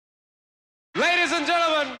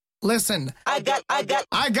Listen, I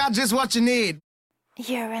got just what you need.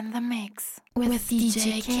 You're in the mix with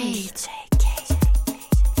DJ Kate. Yeah.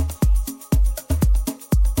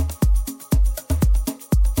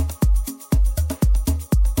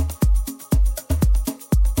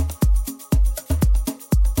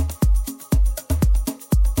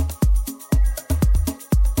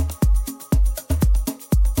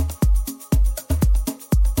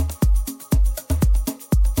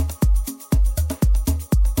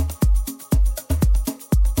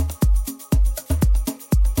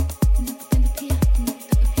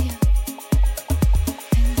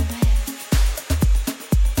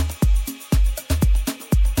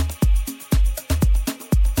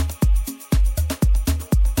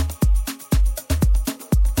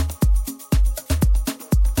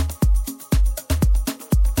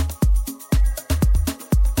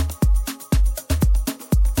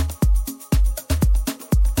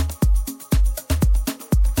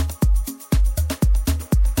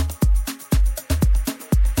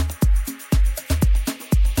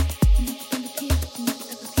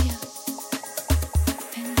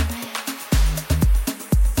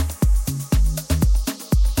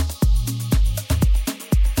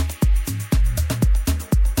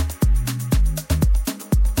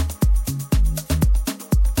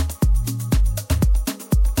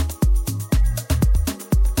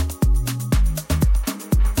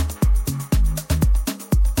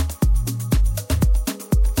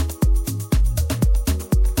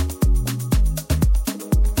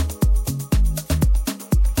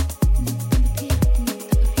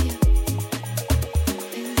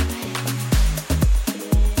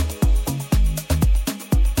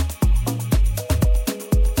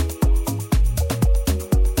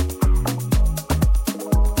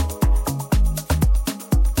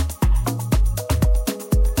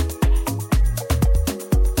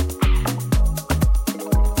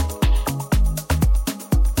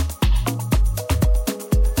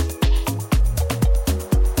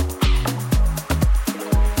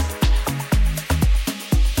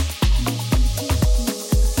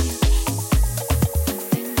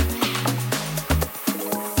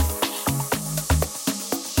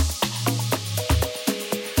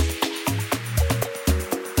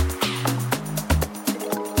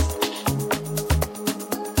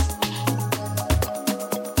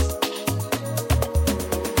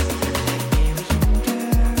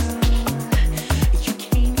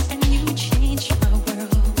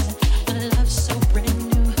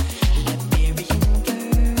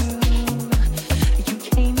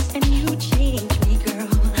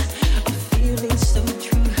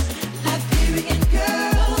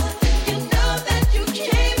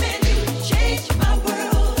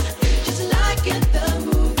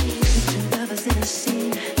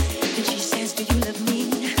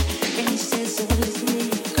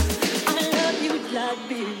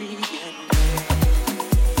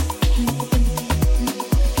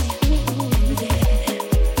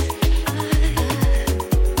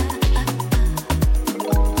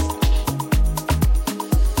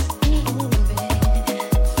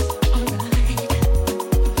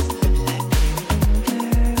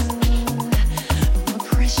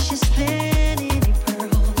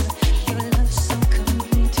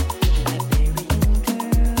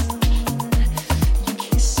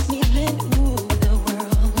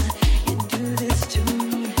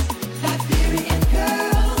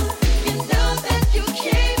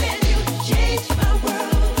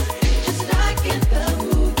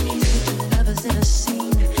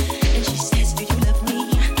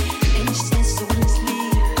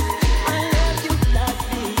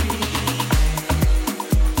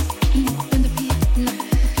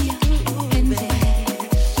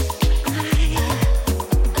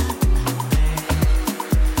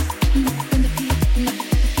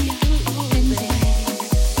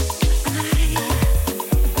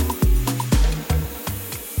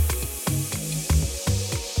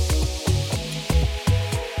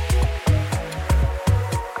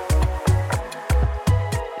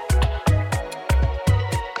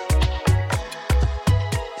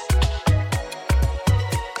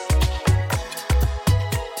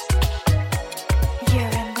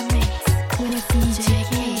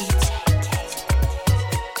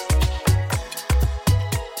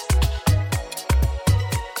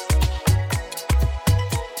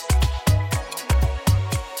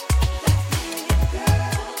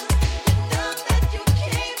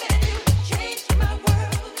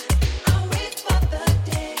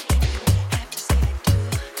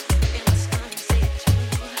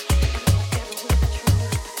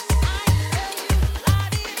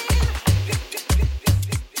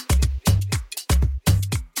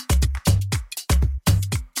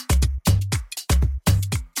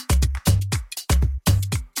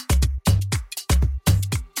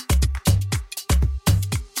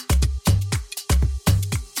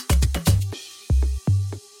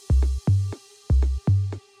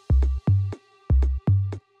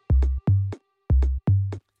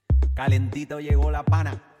 Calentito llegó la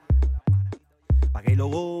pana, pa' que lo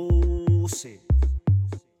goce.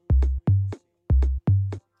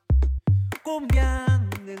 Cumbia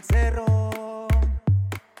del cerro,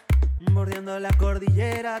 bordeando la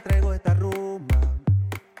cordillera traigo esta rumba.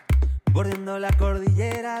 Bordeando la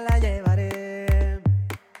cordillera la llevaré.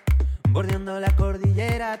 Bordeando la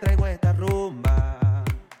cordillera traigo esta rumba.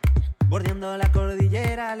 Bordeando la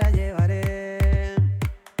cordillera la llevaré.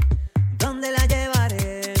 ¿Dónde la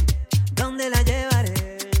llevaré? ¿Dónde la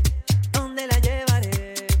llevaré? ¿Dónde la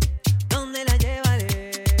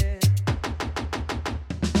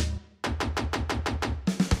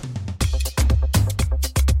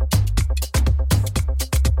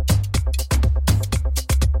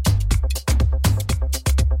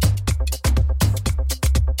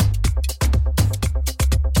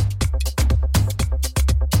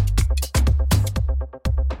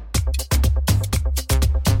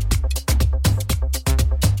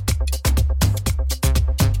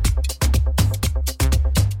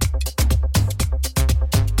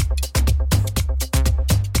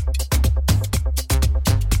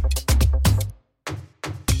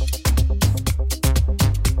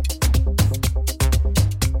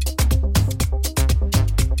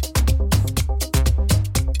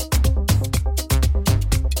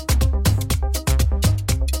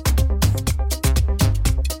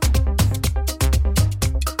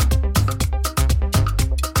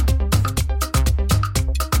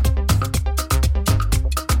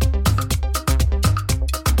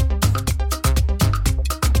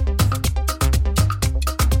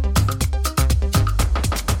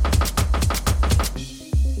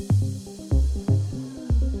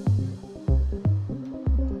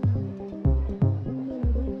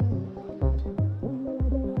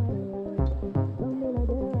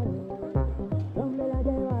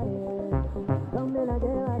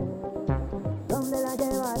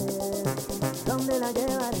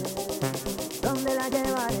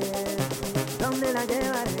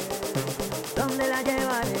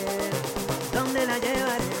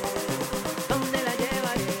llevaré? ¿Dónde la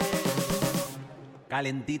llevaré?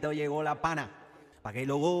 Calentito llegó la pana, pa' que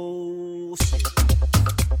lo goce.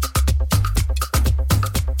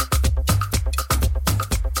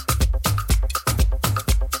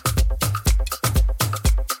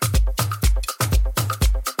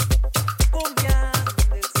 Cumbia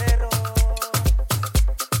del cerro,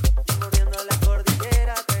 bordeando la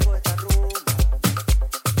cordillera traigo esta rumba.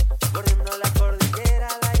 Bordeando la cordillera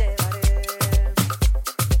la llevaré.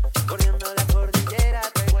 Bordeando la cordillera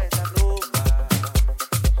traigo esta rumba.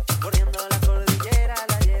 Bordeando la cordillera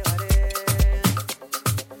la llevaré.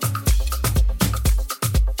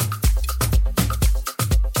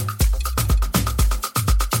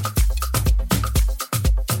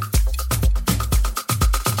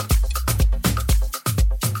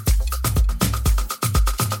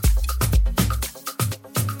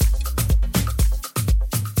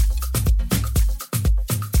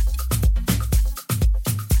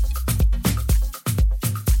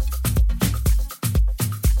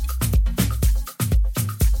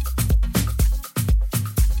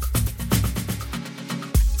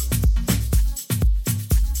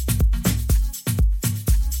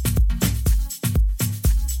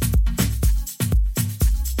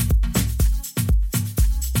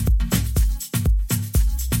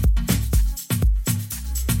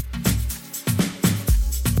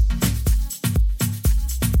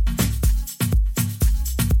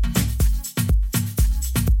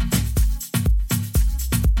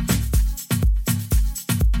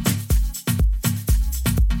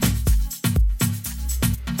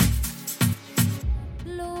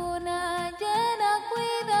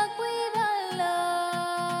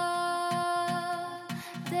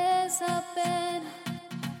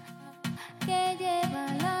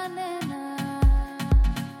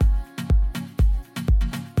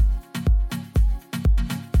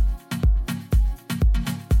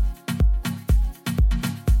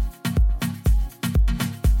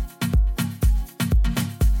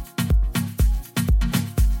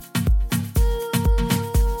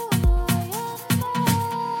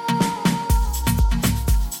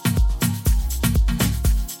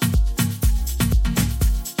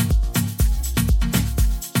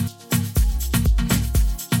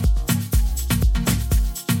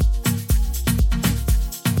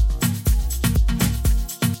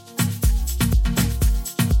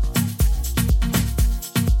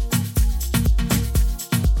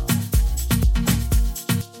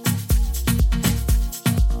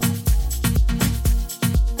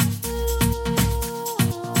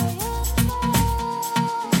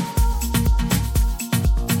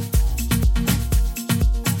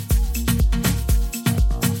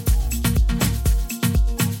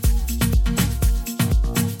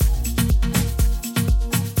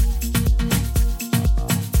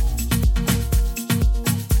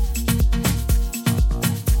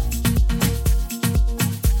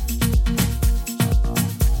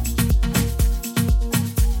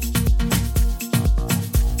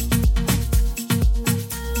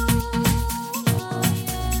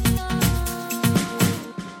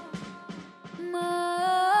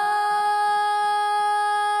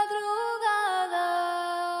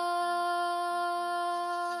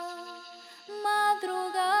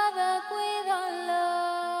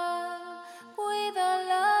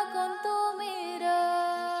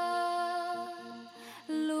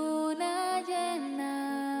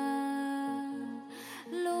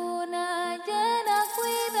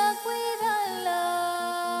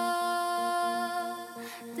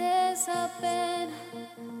 esa pena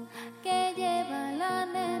que lleva la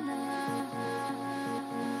nena.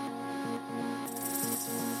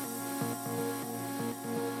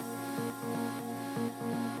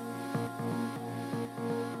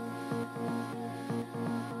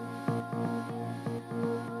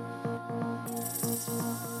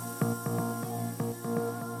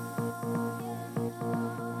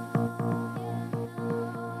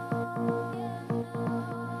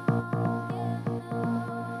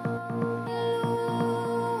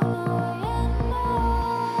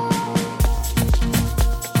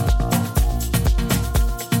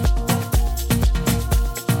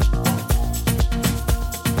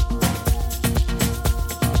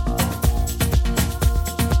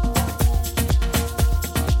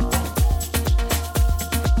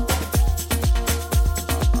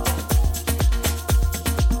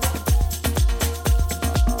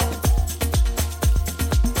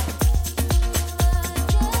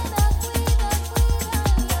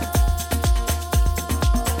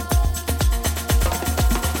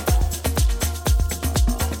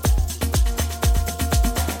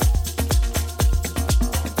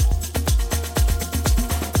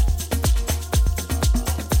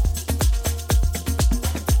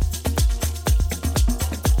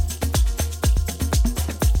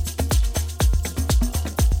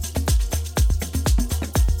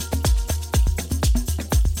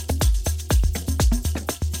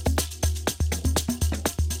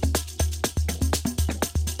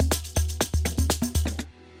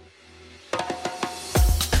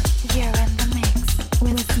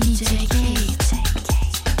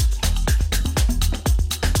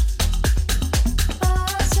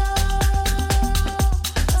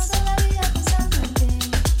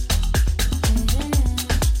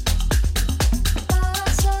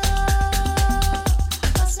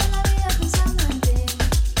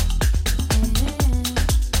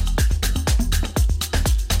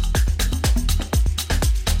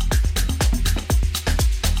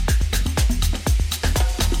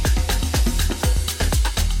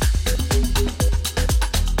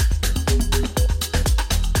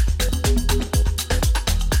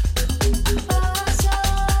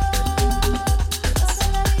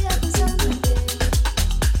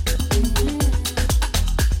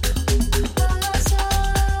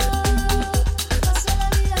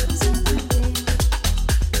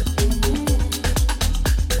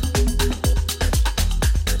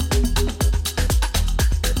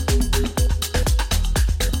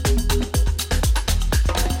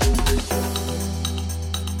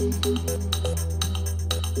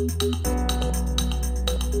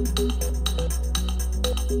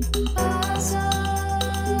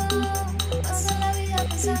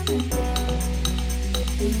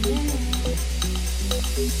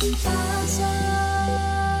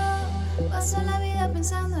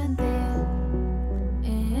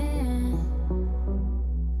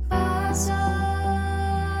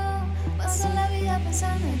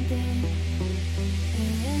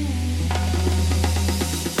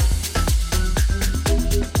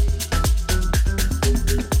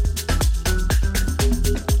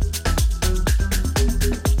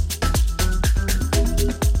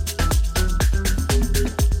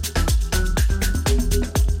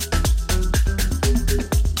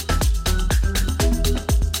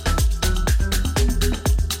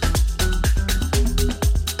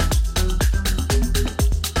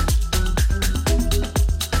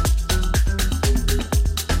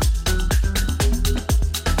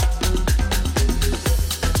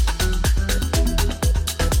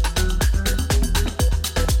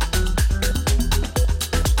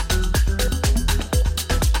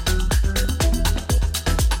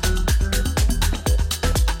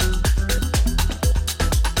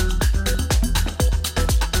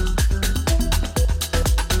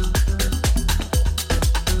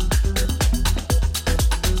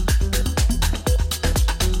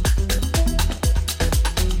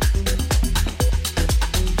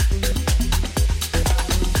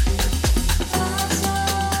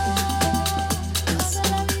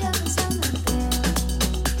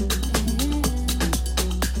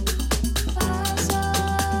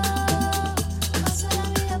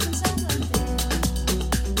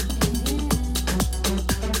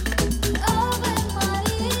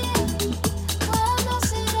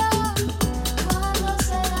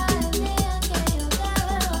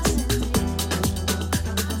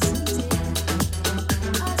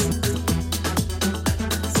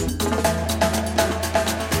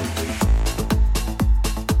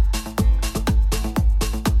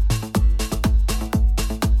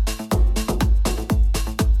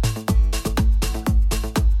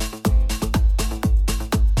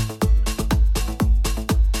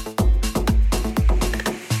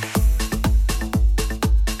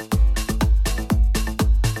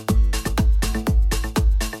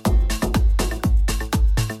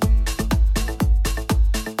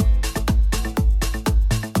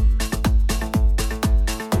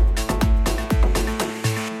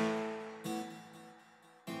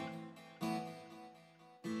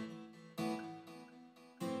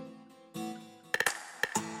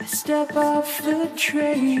 Step off the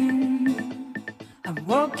train, I'm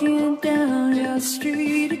walking down your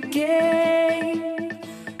street again,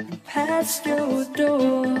 and past your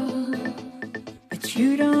door, but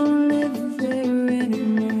you don't live there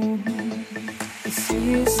anymore. It's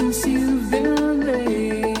years since you've been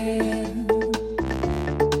there,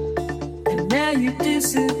 and now you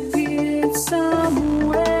disappeared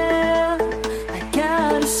somewhere, like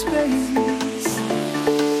out of space.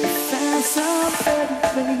 You found some better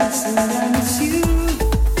place, and I miss you.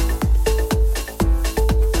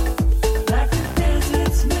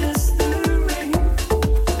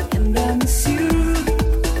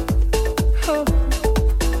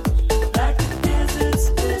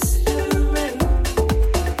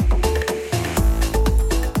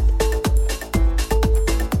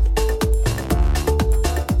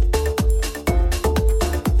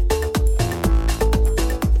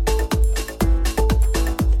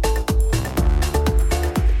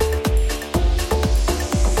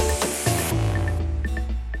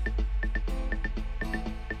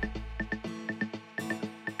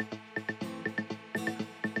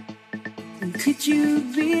 Could you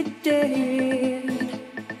be dead?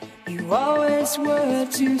 You always were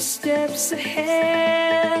 2 steps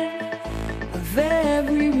ahead of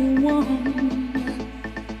everyone.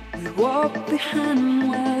 We walk behind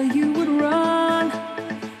while you would run.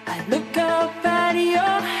 I look up at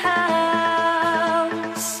your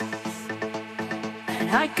house,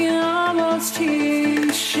 and I can almost hear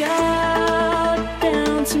you shout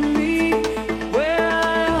down to me where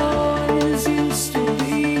I always used to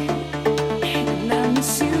be. And I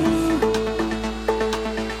miss you,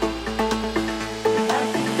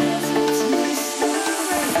 like the deserts miss the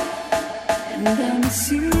rain. And I miss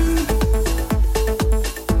you,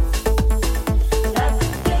 like the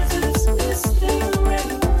deserts miss the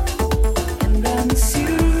rain. And I miss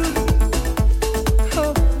you,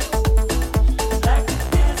 oh, like the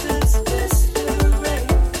deserts miss the rain.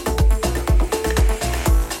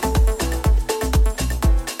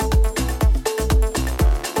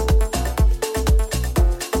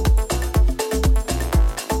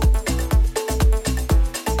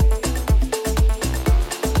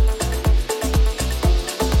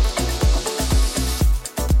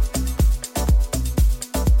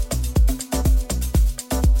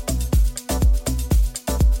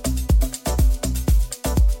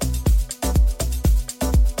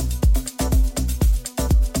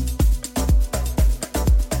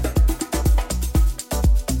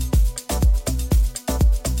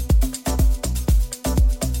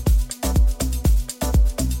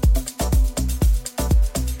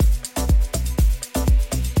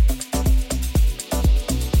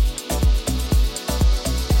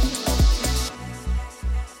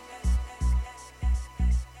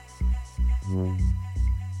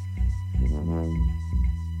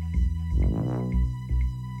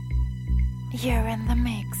 You're in the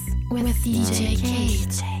mix with DJ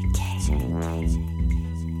Kate.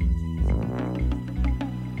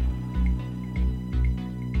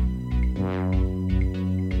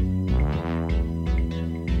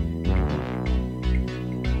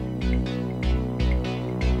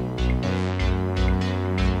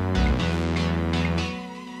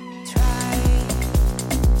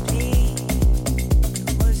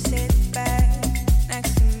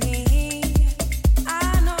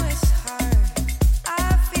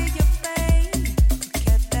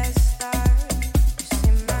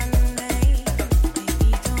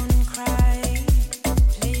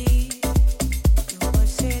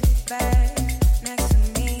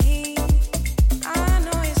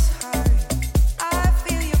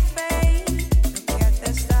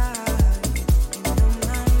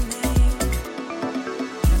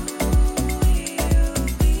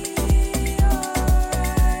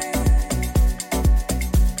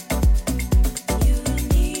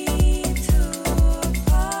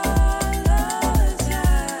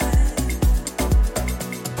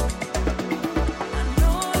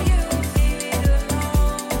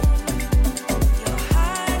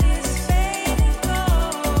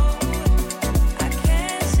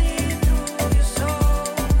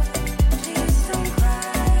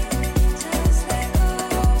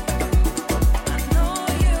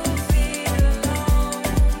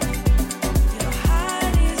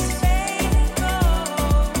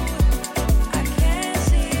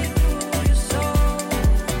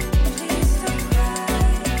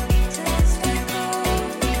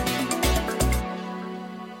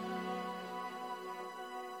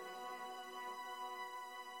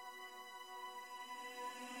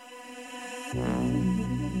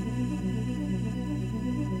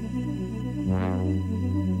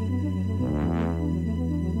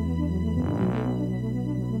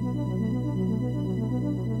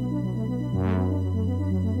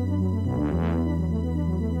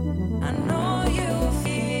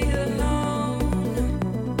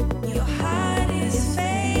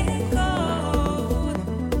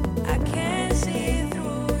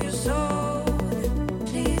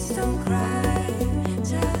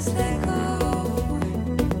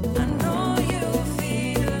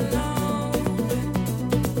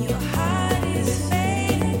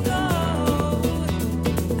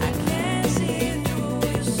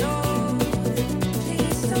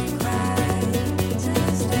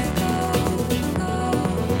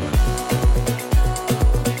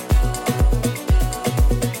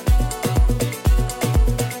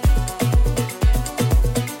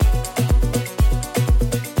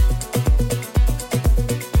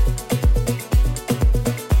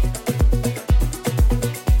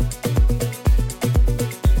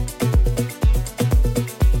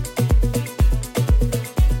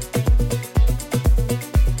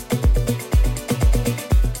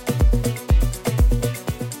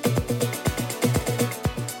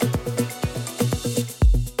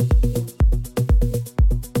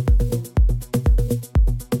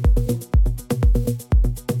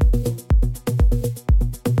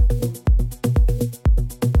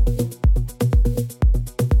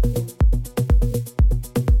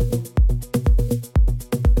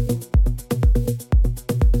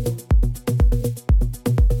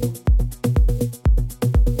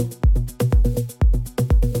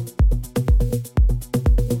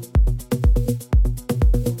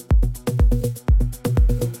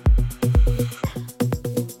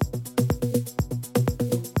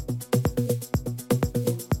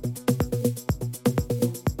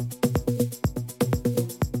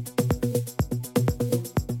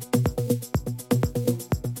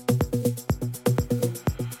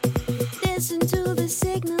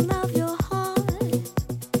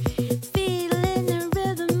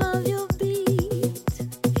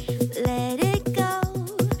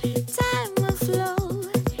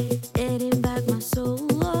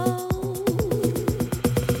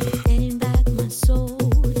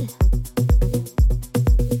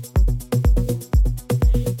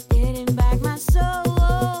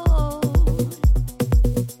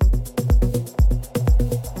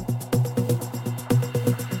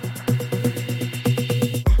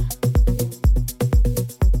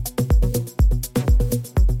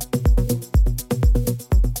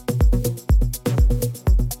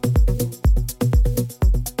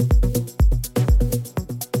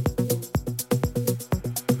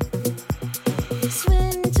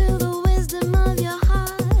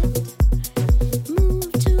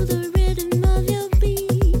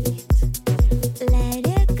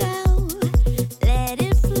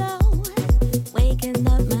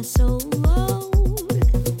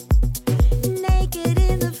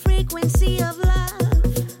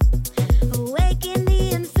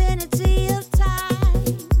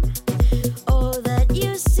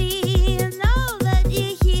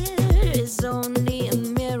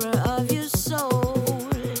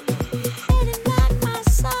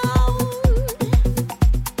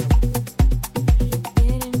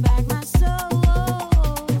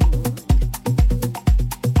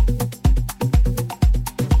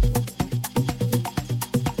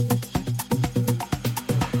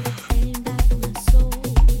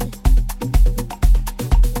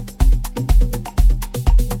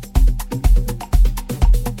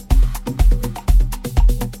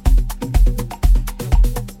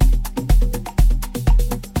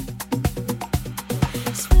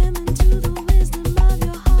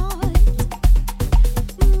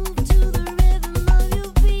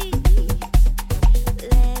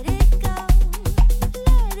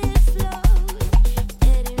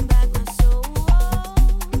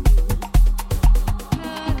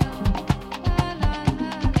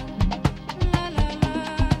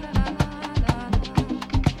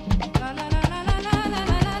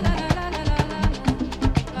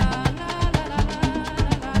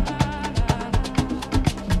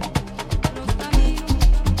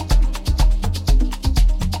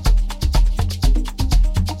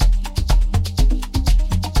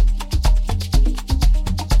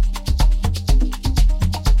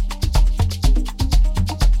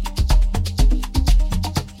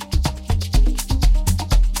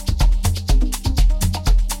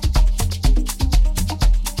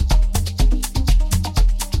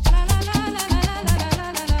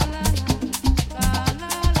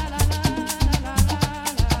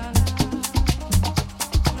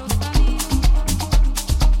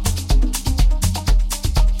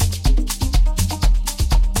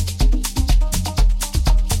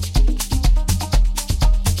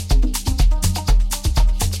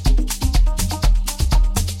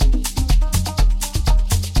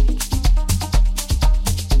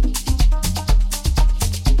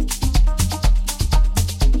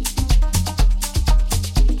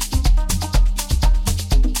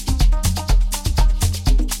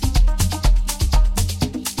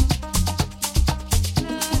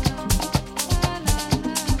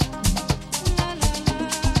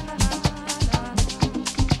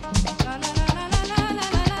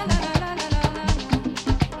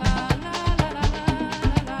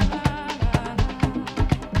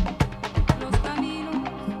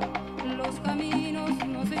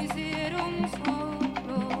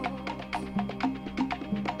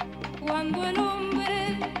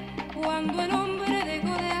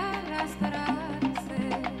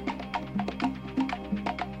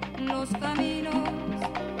 los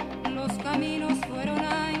caminos fueron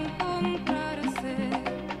a encontrarse.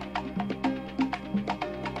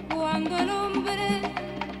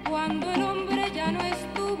 Cuando el hombre ya no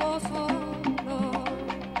estuvo solo.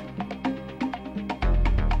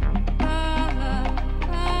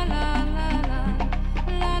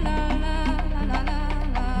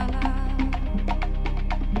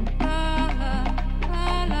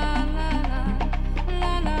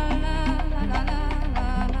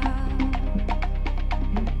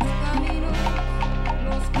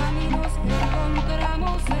 Los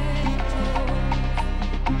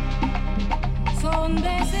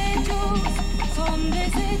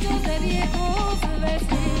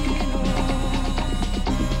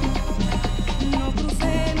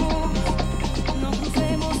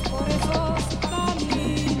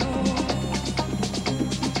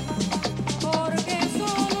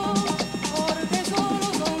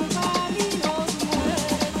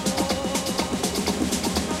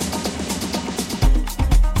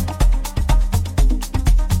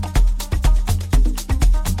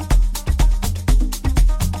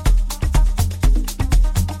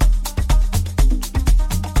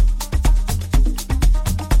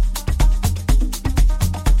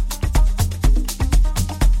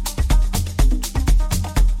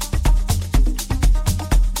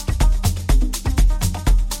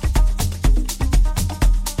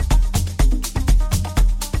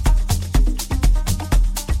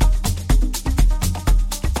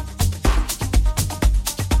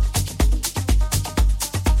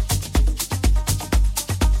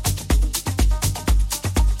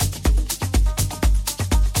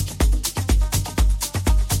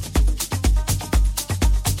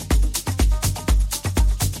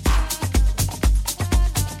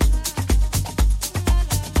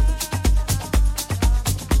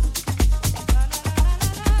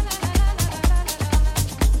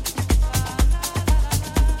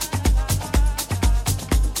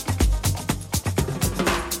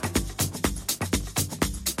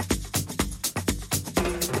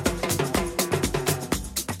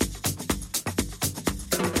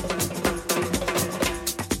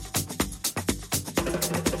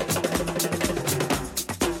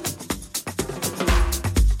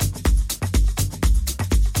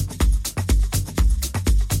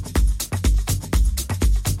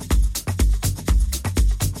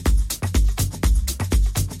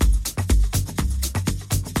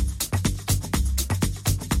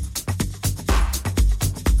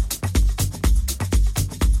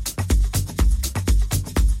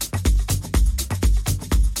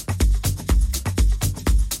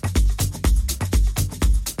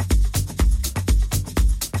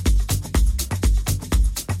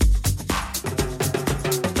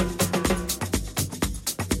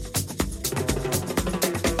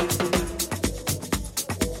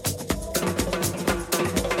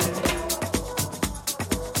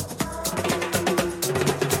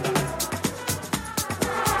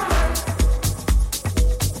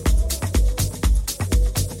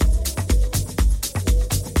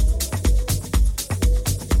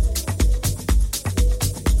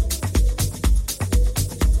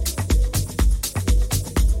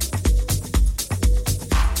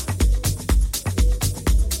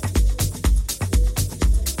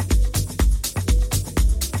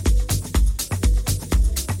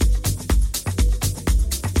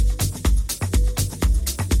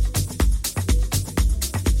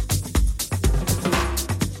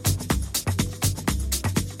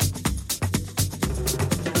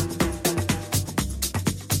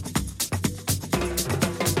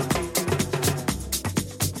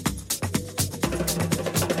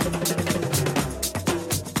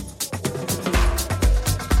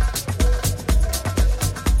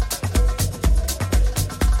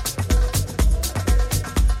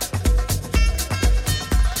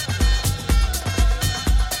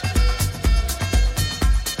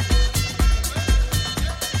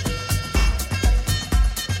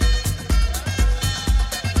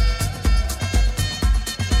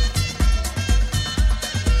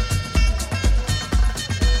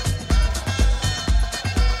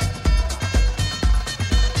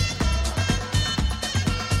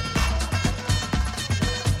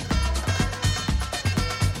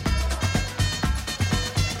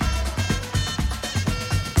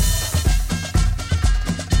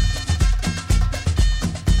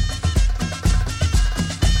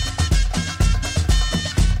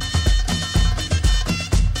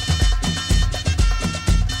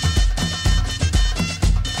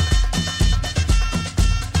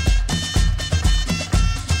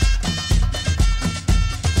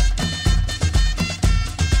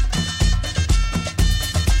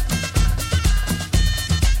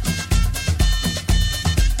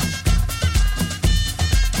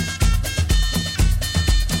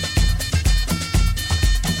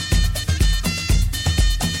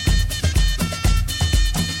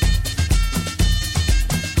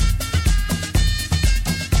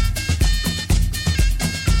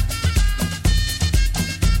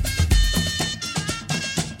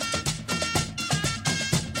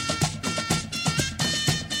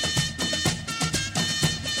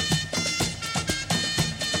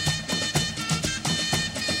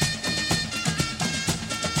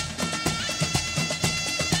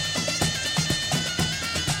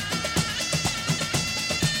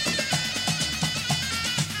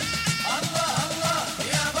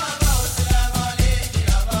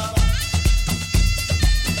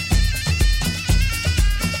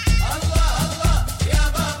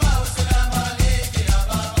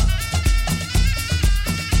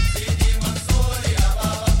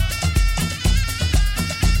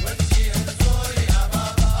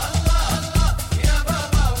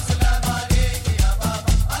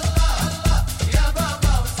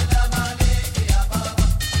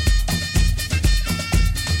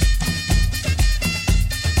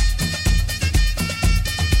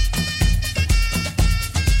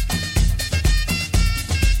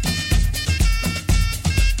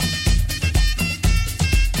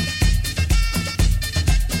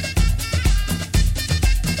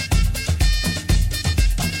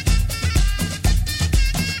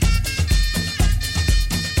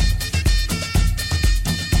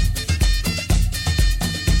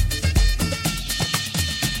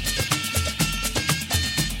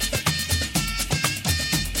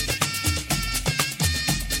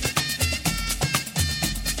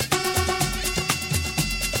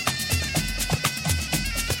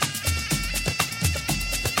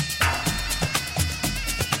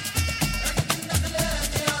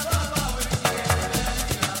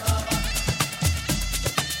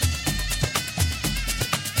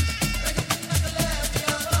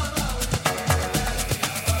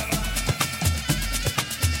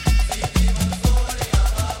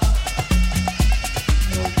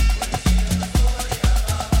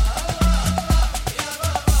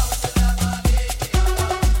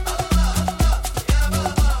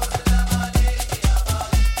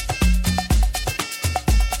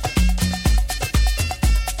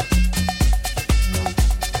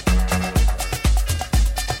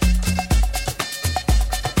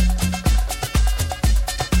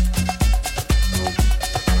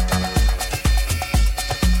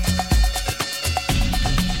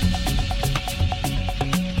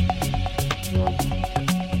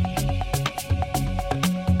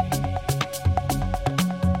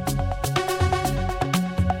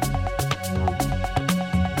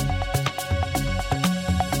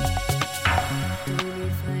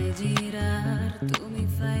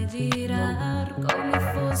girar come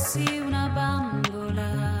fossi una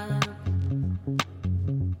bambola.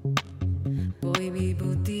 Poi mi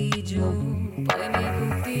butti giù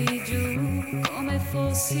come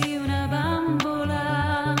fossi una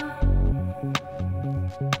bambola.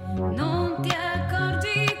 Non ti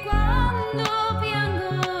accorgi quando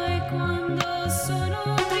piango e quando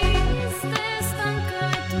sono triste e stanca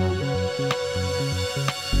e tu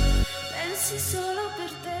pensi solo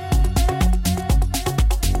per te.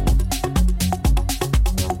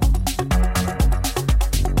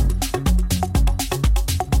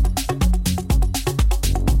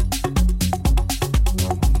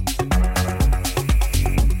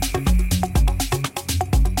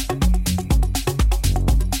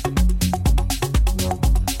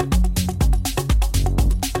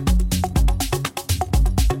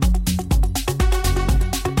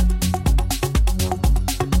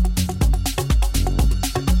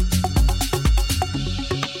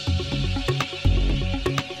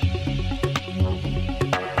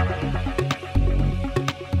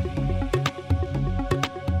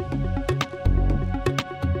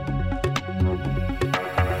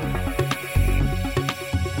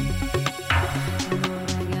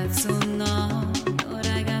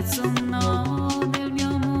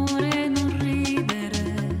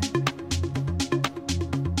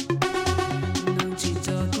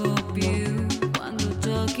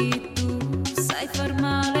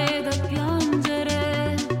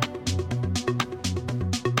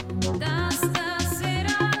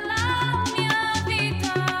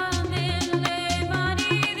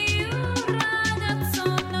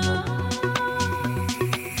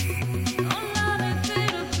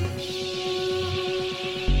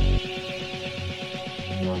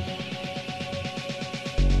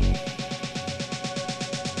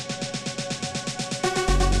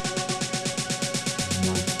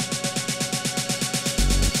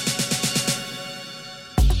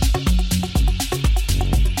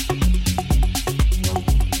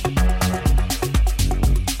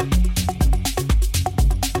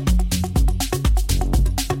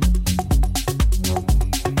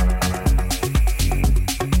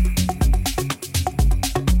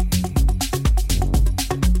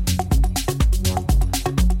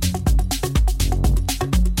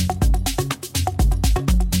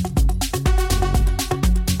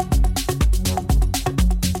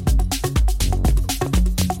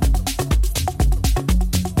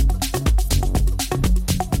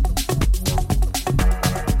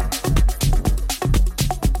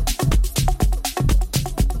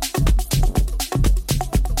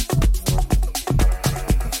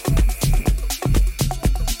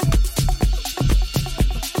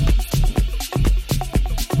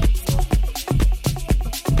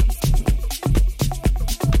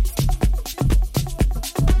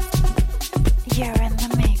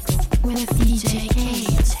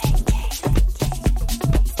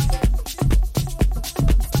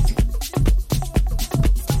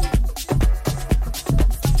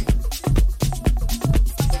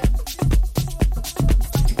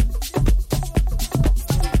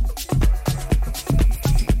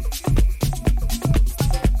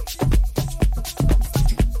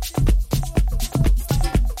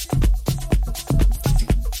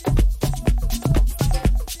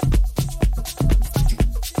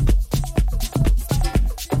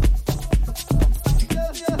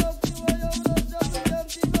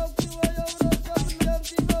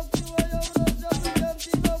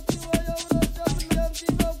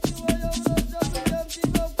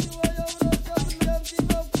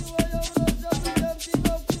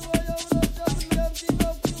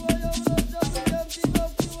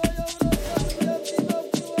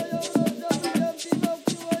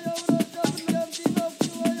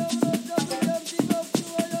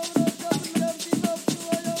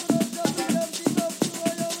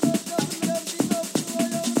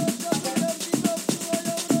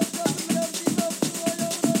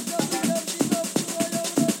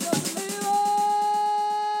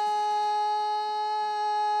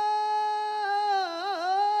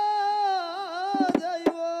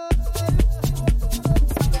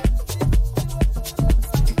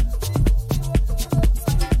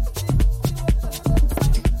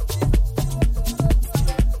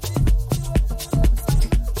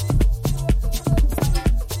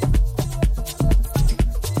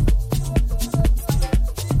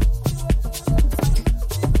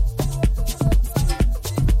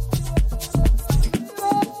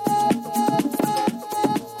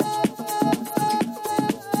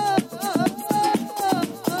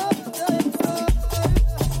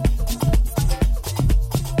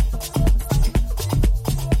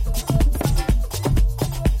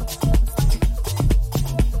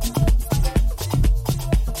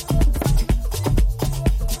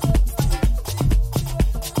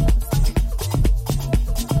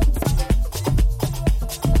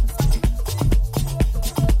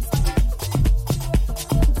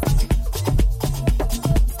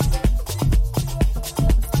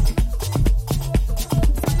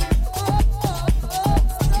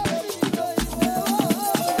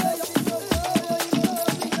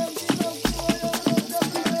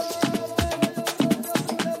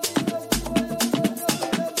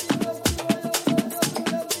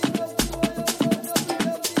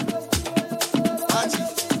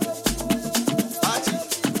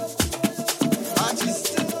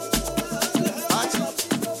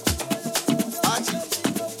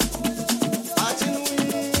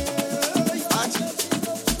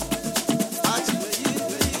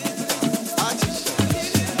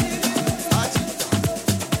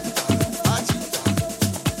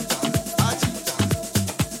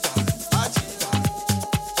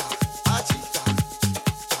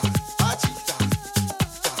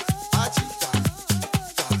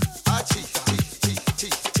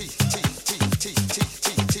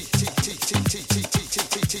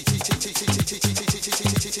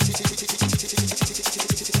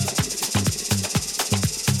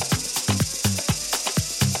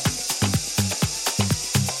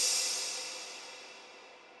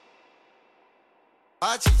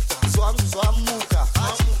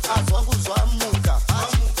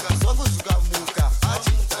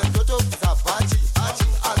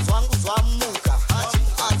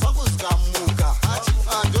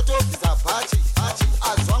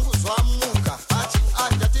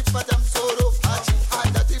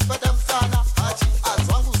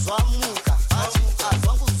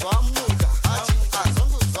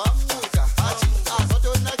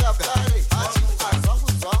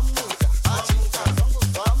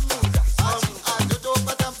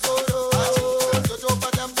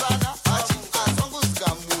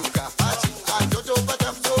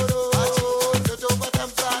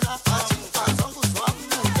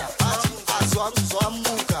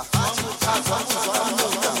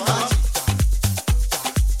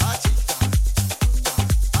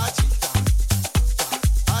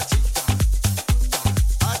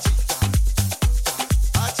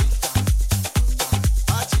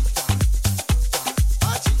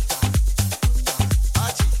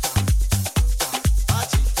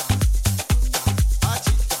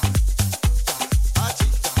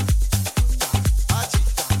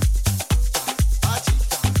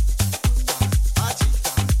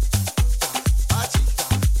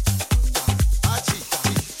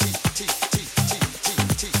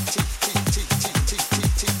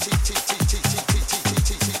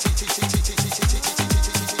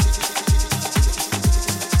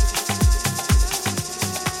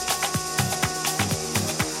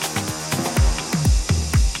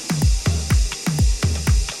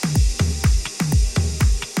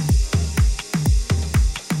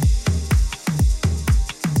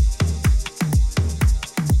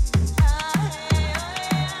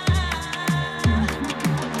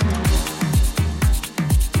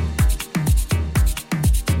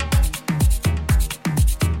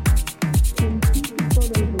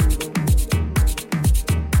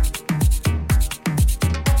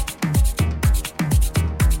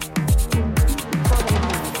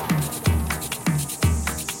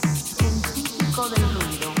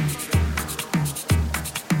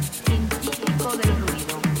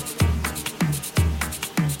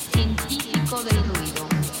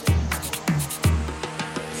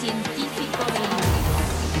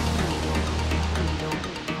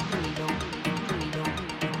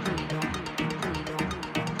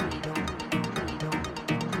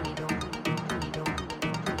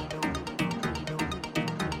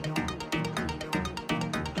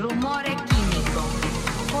 Rumore chimico,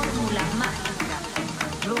 fórmula mágica.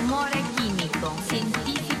 Rumore chimico,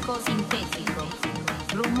 científico sintético.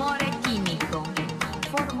 Rumore chimico,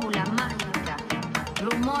 fórmula mágica.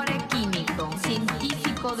 Rumore químico,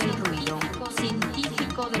 científico del ruido.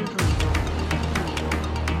 Científico del ruido.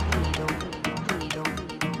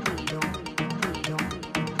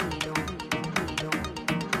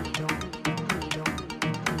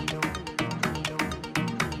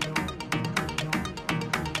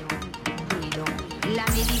 La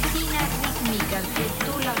medicina rítmica de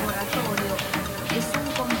tu laboratorio es un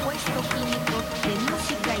compuesto químico de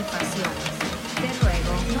música y pasión. Te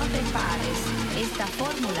ruego, no te pares. Esta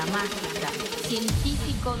fórmula mágica,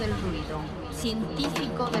 científico del ruido,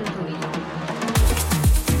 científico del ruido.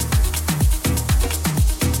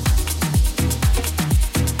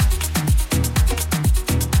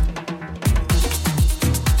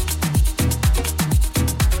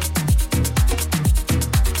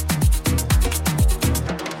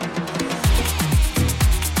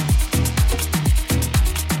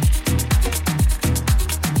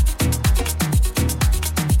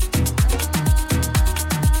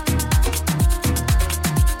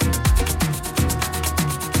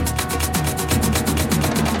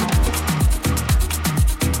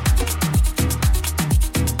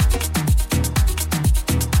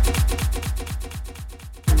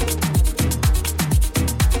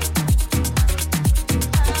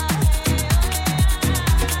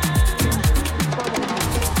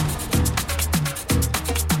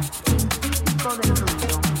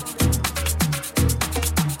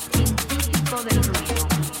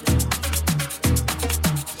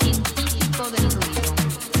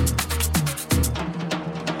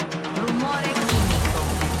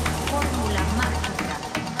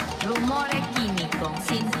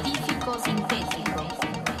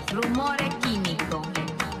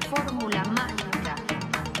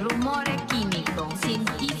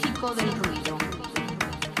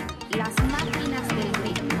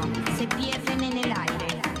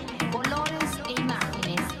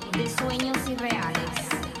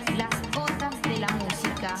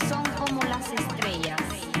 música son como las estrellas,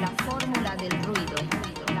 la fórmula del ruido,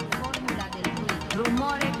 la fórmula del ruido.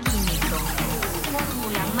 Rumore químico,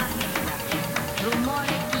 fórmula mágica,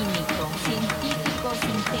 rumore químico, científico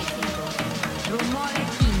sintético, rumore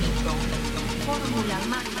químico, fórmula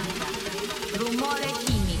mágica, rumore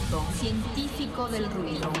químico, científico del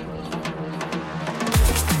ruido.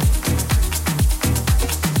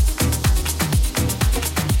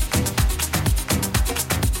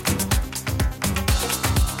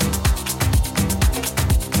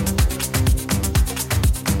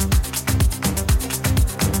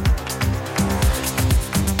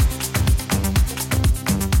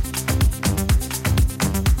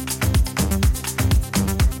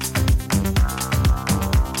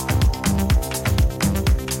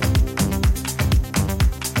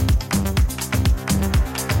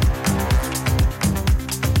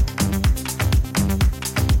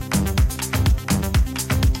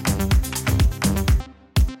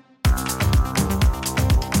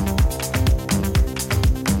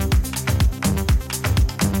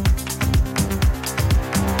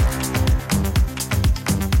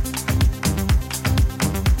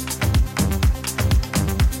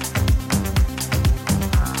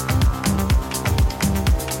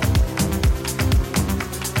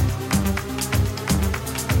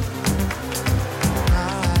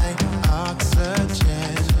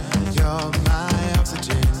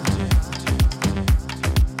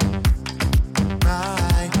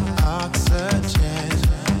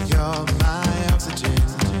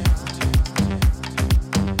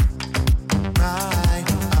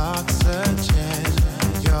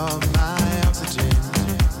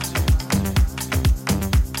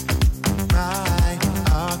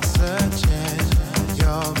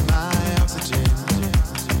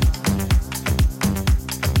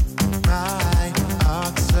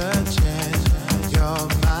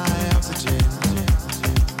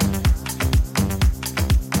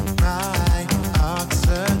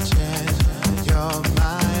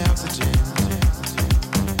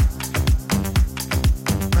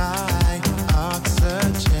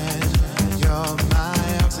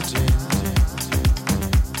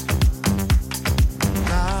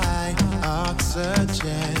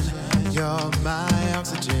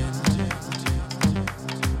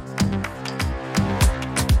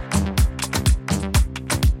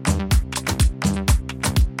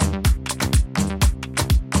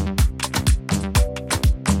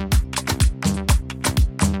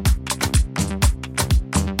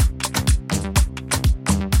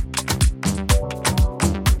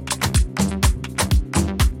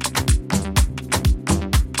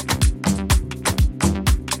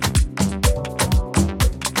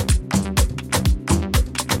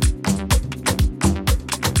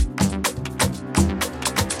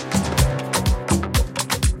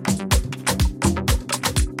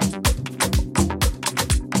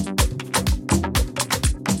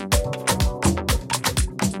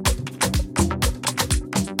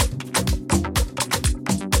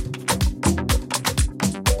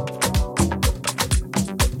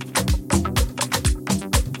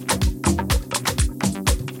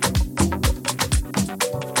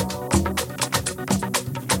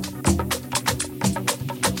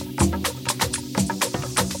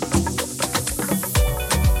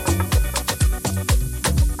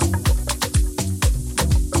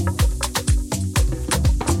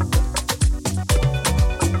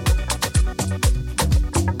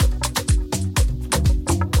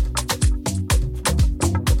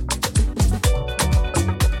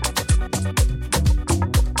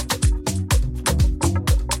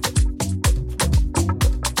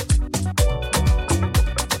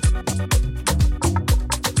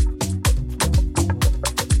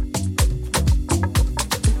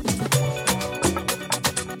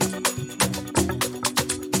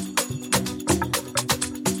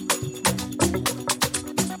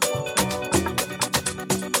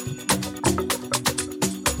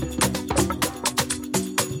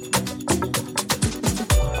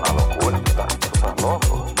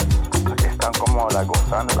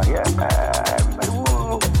 sounded like, yeah, everybody,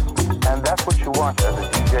 woo. And that's what you want as a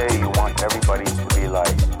DJ. You want everybody to be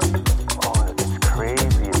like, oh, it's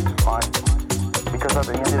crazy, it's fun. Because at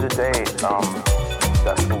the end of the day,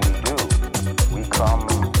 that's what we do. We come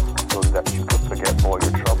so that you could forget all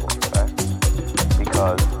your troubles, right?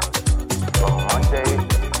 Because from Monday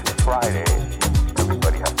to Friday,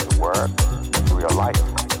 everybody has to work for real life.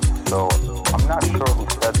 So I'm not sure who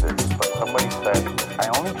said this, but somebody said, I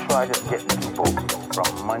only try to get people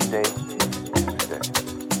from Monday to Tuesday,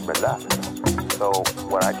 relax. So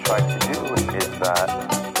what I try to do is that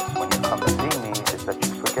when you come to see me, is that you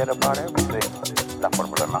forget about everything. La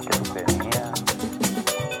problema que tú tenías,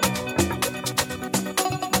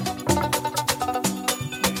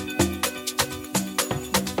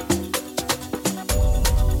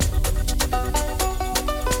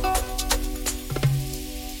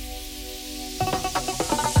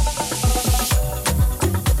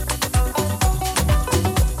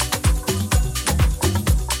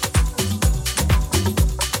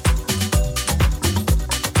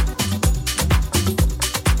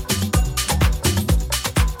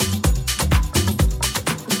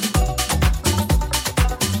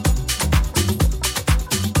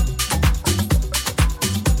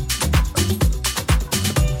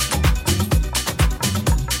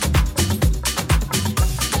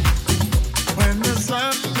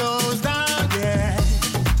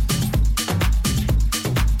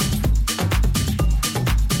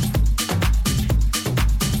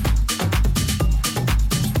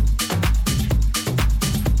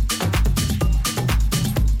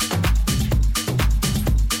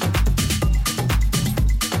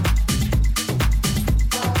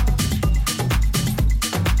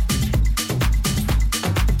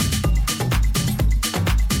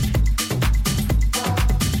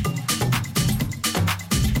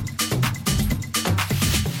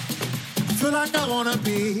 feel like I wanna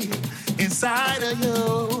be inside of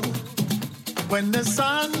you when the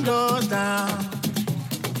sun goes down.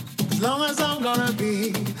 As long as I'm gonna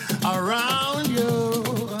be around you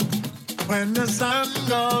when the sun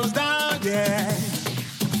goes down, yeah.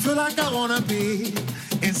 I feel like I wanna be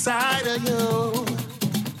inside of you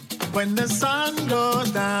when the sun goes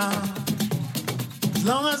down. As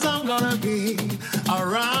long as I'm gonna be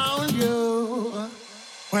around you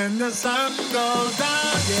when the sun goes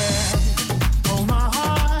down, yeah. Oh, my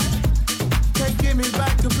heart, taking me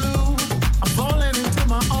back to blue. I'm falling into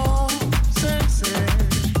my own senses.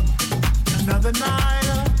 Another night,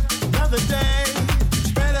 another day.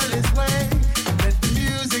 It's better this way. Let the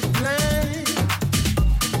music play.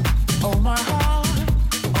 Oh, my heart,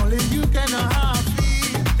 only you can know how I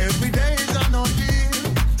feel. Every day is an ordeal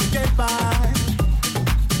to get by.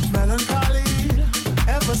 Melancholy,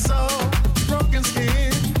 ever so broken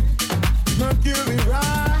skin, mercury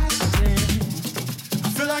rising. I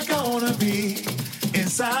feel like I wanna be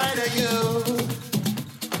inside of you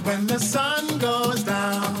when the sun goes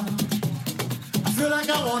down. I feel like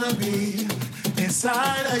I wanna be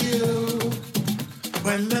inside of you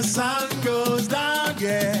when the sun goes down,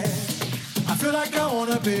 yeah. I feel like I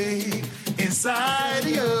wanna be inside of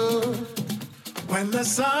you when the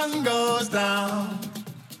sun goes down.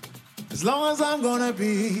 As long as I'm gonna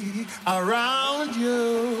be around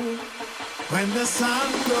you when the sun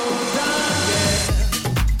goes down, yeah.